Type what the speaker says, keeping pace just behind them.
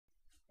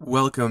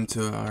Welcome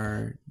to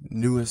our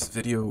newest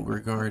video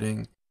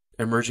regarding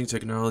emerging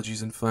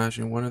technologies in Flash,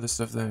 and one of the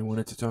stuff that I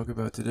wanted to talk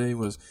about today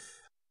was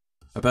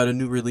about a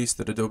new release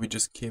that Adobe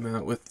just came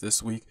out with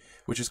this week,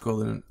 which is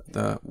called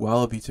the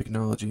Wallaby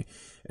technology,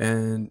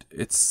 and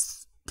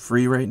it's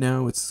free right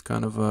now. It's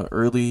kind of a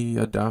early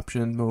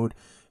adoption mode,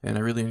 and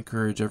I really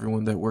encourage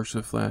everyone that works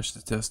with Flash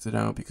to test it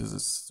out because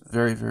it's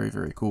very, very,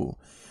 very cool.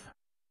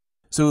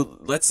 So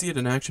let's see it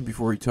in action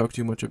before we talk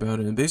too much about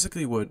it. And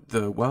basically what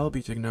the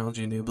Wallaby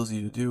technology enables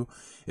you to do,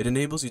 it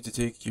enables you to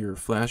take your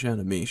Flash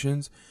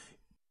animations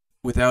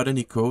without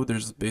any code.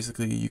 There's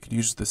basically, you could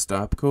use the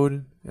stop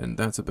code, and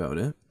that's about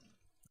it.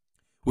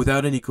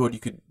 Without any code, you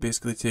could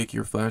basically take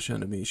your Flash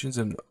animations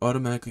and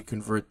automatically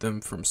convert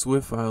them from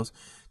Swift files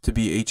to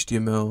be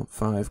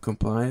HTML5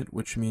 compliant,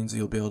 which means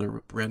you'll be able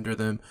to render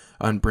them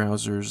on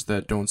browsers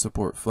that don't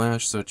support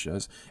Flash, such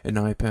as an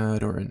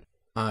iPad or an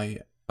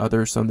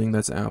something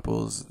that's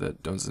Apple's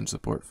that doesn't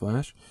support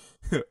Flash.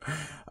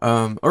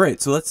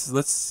 Alright, so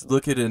let's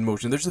look at it in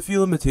motion. There's a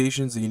few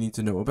limitations that you need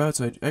to know about.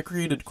 So I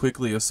created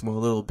quickly a small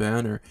little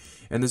banner,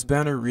 and this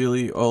banner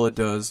really, all it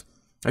does,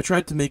 I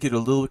tried to make it a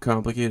little bit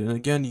complicated, and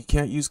again, you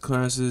can't use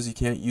classes, you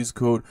can't use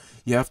code,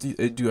 you have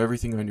to do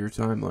everything on your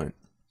timeline.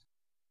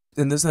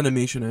 In this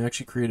animation, I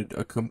actually created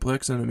a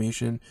complex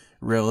animation,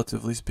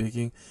 relatively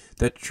speaking,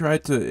 that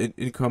tried to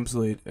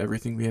encapsulate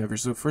everything we have here.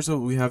 So first of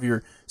all, we have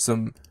here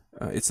some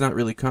it's not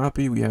really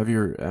copy. We have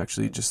here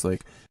actually just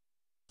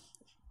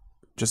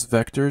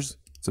vectors.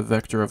 It's a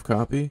vector of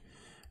copy.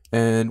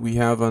 And we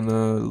have on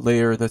the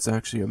layer that's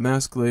actually a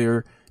mask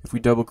layer. If we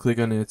double click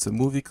on it, it's a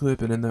movie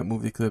clip, and in that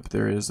movie clip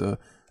there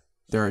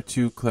are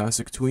two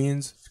classic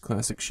tweens,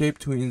 classic shape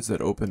tweens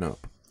that open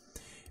up,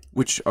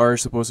 which are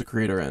supposed to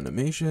create our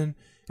animation.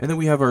 And then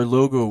we have our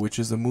logo, which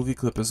is a movie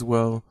clip as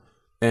well,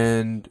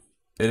 and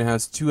it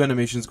has two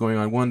animations going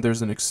on. One,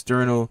 there's an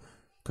external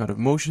kind of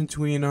motion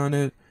tween on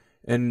it,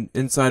 and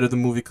inside of the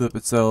movie clip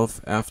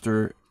itself,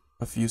 after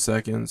a few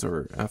seconds,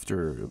 or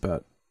after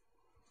about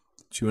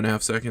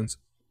 2.5 seconds,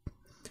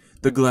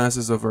 the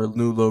glasses of our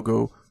new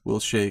logo will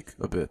shake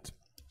a bit.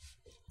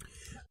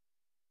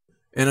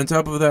 And on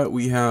top of that,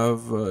 we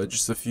have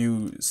just a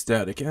few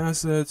static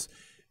assets,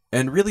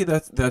 and really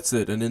that's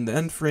it. And in the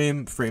end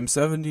frame, frame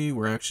 70,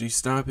 we're actually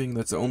stopping.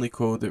 That's the only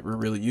code that we're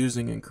really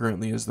using, and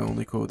currently is the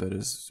only code that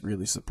is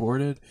really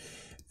supported.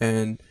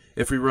 And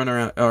if we run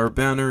our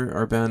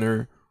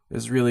banner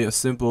is really a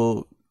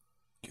simple,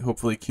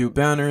 hopefully cute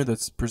banner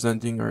that's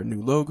presenting our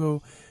new logo.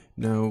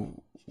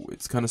 Now,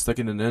 it's kind of stuck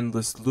in an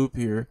endless loop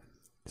here,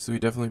 so we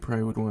definitely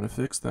probably would want to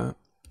fix that.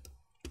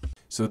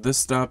 So this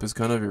stop is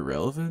kind of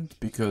irrelevant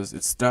because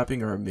it's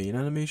stopping our main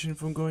animation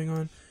from going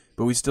on,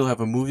 but we still have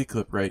a movie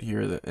clip right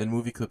here, and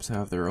movie clips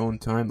have their own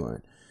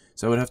timeline.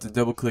 So I would have to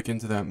double click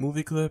into that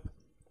movie clip,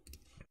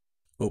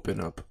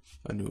 open up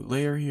a new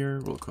layer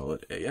here, we'll call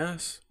it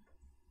AS,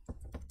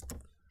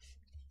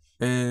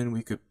 and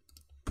we could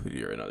put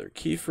here another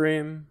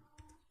keyframe,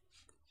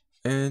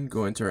 and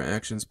go into our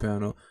actions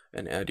panel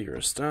and add here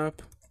a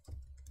stop.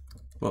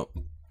 Well,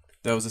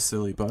 that was a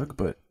silly bug,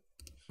 but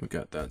we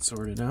got that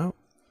sorted out.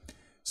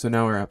 So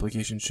now our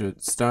application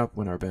should stop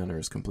when our banner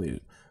is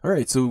completed.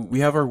 Alright, so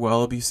we have our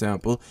Wallaby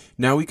sample.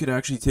 Now we could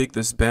actually take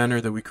this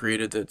banner that we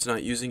created that's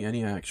not using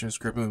any action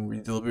script, and we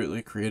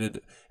deliberately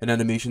created an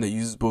animation that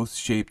uses both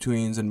shape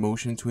tweens and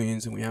motion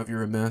tweens, and we have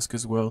here a mask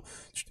as well,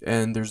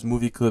 and there's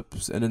movie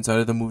clips, and inside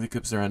of the movie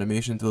clips are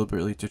animation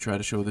deliberately to try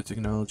to show the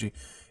technology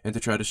and to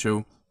try to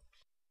show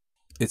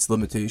its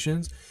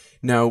limitations.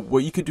 Now,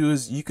 what you could do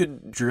is you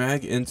could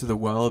drag into the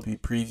Wallaby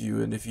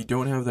preview, and if you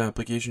don't have the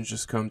application,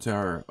 just come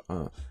to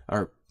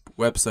our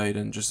website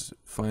and just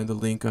find the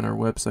link on our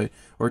website,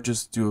 or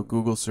just do a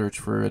Google search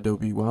for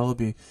Adobe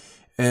Wallaby.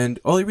 And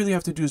all you really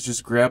have to do is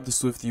just grab the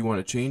Swift you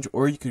want to change,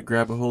 or you could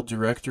grab a whole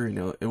directory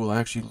and it will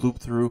actually loop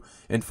through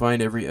and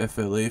find every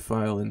FLA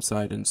file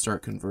inside and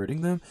start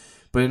converting them.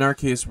 But in our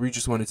case, we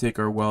just want to take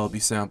our Wallaby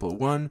sample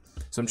 1,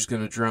 so I'm just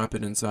going to drop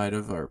it inside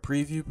of our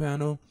preview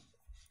panel.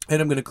 And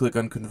I'm going to click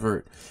on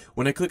convert.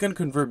 When I click on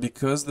convert,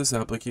 because this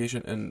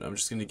application, and I'm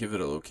just going to give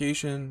it a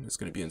location, it's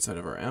going to be inside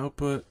of our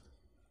output.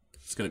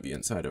 It's going to be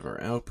inside of our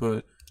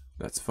output.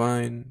 That's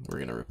fine. We're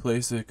going to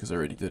replace it because I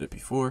already did it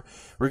before.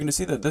 We're going to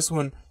see that this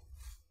one,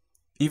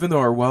 even though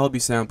our Wallaby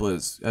sample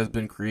has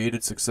been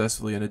created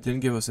successfully, and it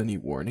didn't give us any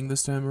warning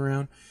this time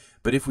around,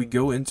 but if we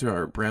go into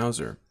our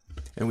browser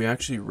and we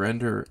actually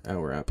render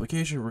our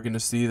application, we're going to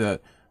see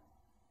that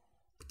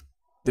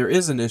there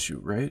is an issue,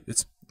 right?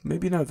 It's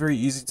maybe not very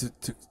easy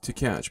to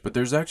catch, but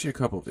there's actually a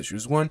couple of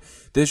issues. One,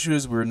 the issue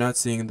is we're not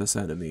seeing this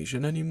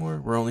animation anymore.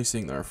 We're only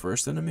seeing our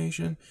first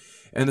animation.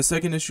 And the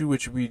second issue,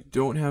 which we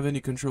don't have any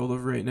control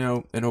of right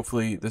now, and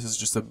hopefully this is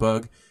just a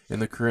bug in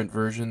the current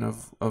version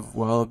of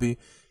Wallaby,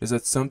 is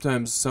that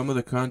sometimes some of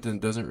the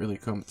content doesn't really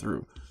come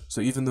through.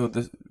 So even though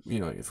this,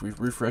 if we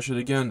refresh it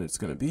again, it's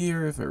going to be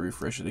here. If I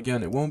refresh it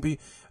again, it won't be.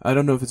 I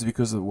don't know if it's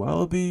because of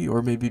Wallaby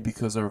or maybe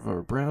because of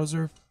our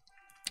browser.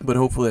 But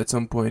hopefully at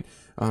some point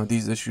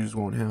these issues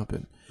won't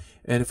happen.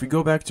 And if we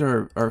go back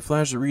to our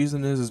Flash, the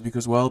reason is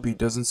because Wallaby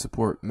doesn't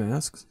support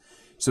masks.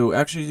 So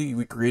actually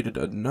we created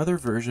another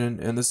version,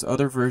 and this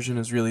other version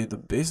is really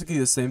basically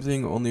the same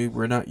thing, only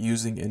we're not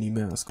using any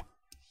mask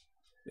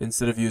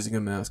instead of using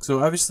a mask.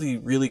 So obviously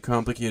really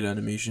complicated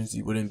animations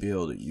you wouldn't be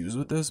able to use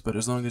with this, but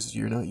as long as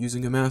you're not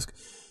using a mask,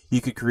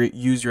 you could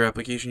use your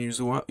application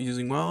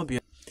using Wallaby,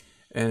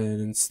 and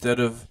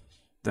instead of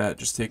that,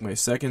 just take my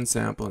second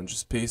sample and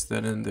just paste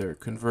that in there,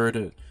 convert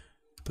it,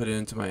 put it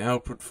into my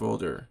output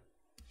folder,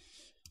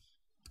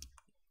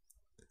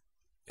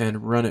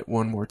 and run it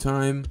one more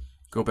time.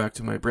 Go back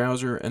to my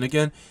browser, and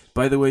again,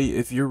 by the way,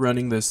 if you're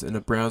running this in a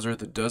browser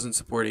that doesn't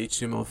support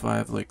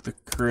HTML5, like the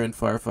current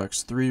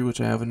Firefox 3, which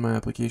I have in my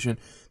application,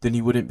 then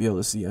you wouldn't be able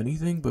to see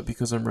anything. But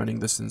because I'm running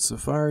this in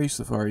Safari,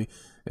 Safari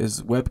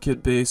is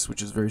WebKit based,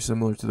 which is very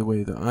similar to the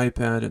way the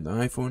iPad and the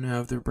iPhone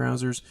have their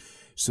browsers,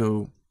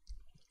 so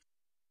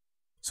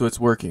it's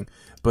working.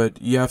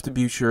 But you have to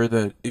be sure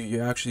that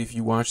if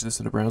you watch this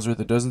in a browser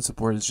that doesn't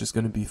support it, it's just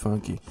going to be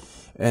funky.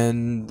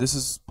 And this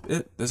is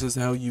it. This is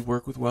how you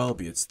work with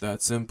Wallaby. It's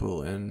that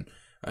simple, and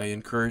I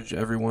encourage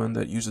everyone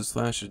that uses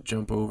Flash to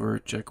jump over,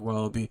 check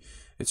Wallaby.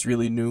 It's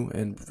really new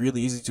and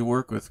really easy to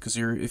work with, because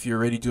if you're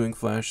already doing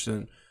Flash,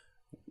 then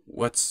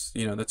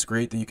that's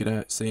great that you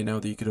could say now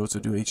that you could also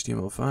do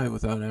HTML5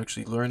 without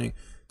actually learning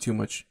too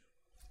much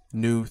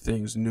new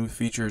things, new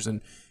features.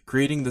 And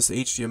creating this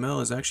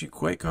HTML is actually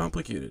quite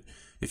complicated.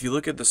 If you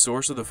look at the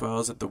source of the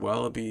files that the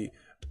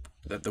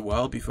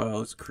Wallaby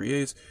files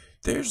creates,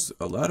 there's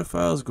a lot of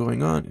files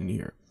going on in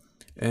here,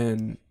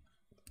 and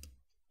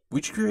we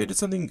created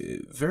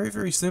something very,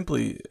 very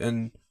simply.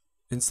 And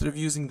instead of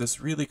using this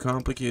really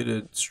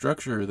complicated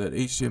structure that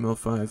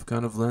HTML5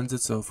 kind of lends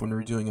itself when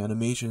we're doing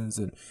animations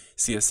and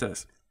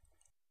CSS.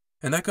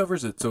 And that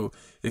covers it. So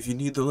if you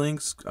need the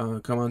links,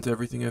 come on to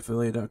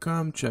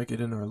everythingfla.com, check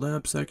it in our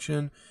lab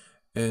section,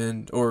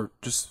 or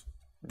just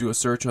do a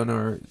search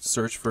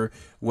for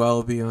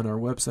Wallaby on our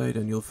website,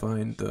 and you'll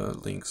find the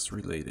links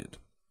related.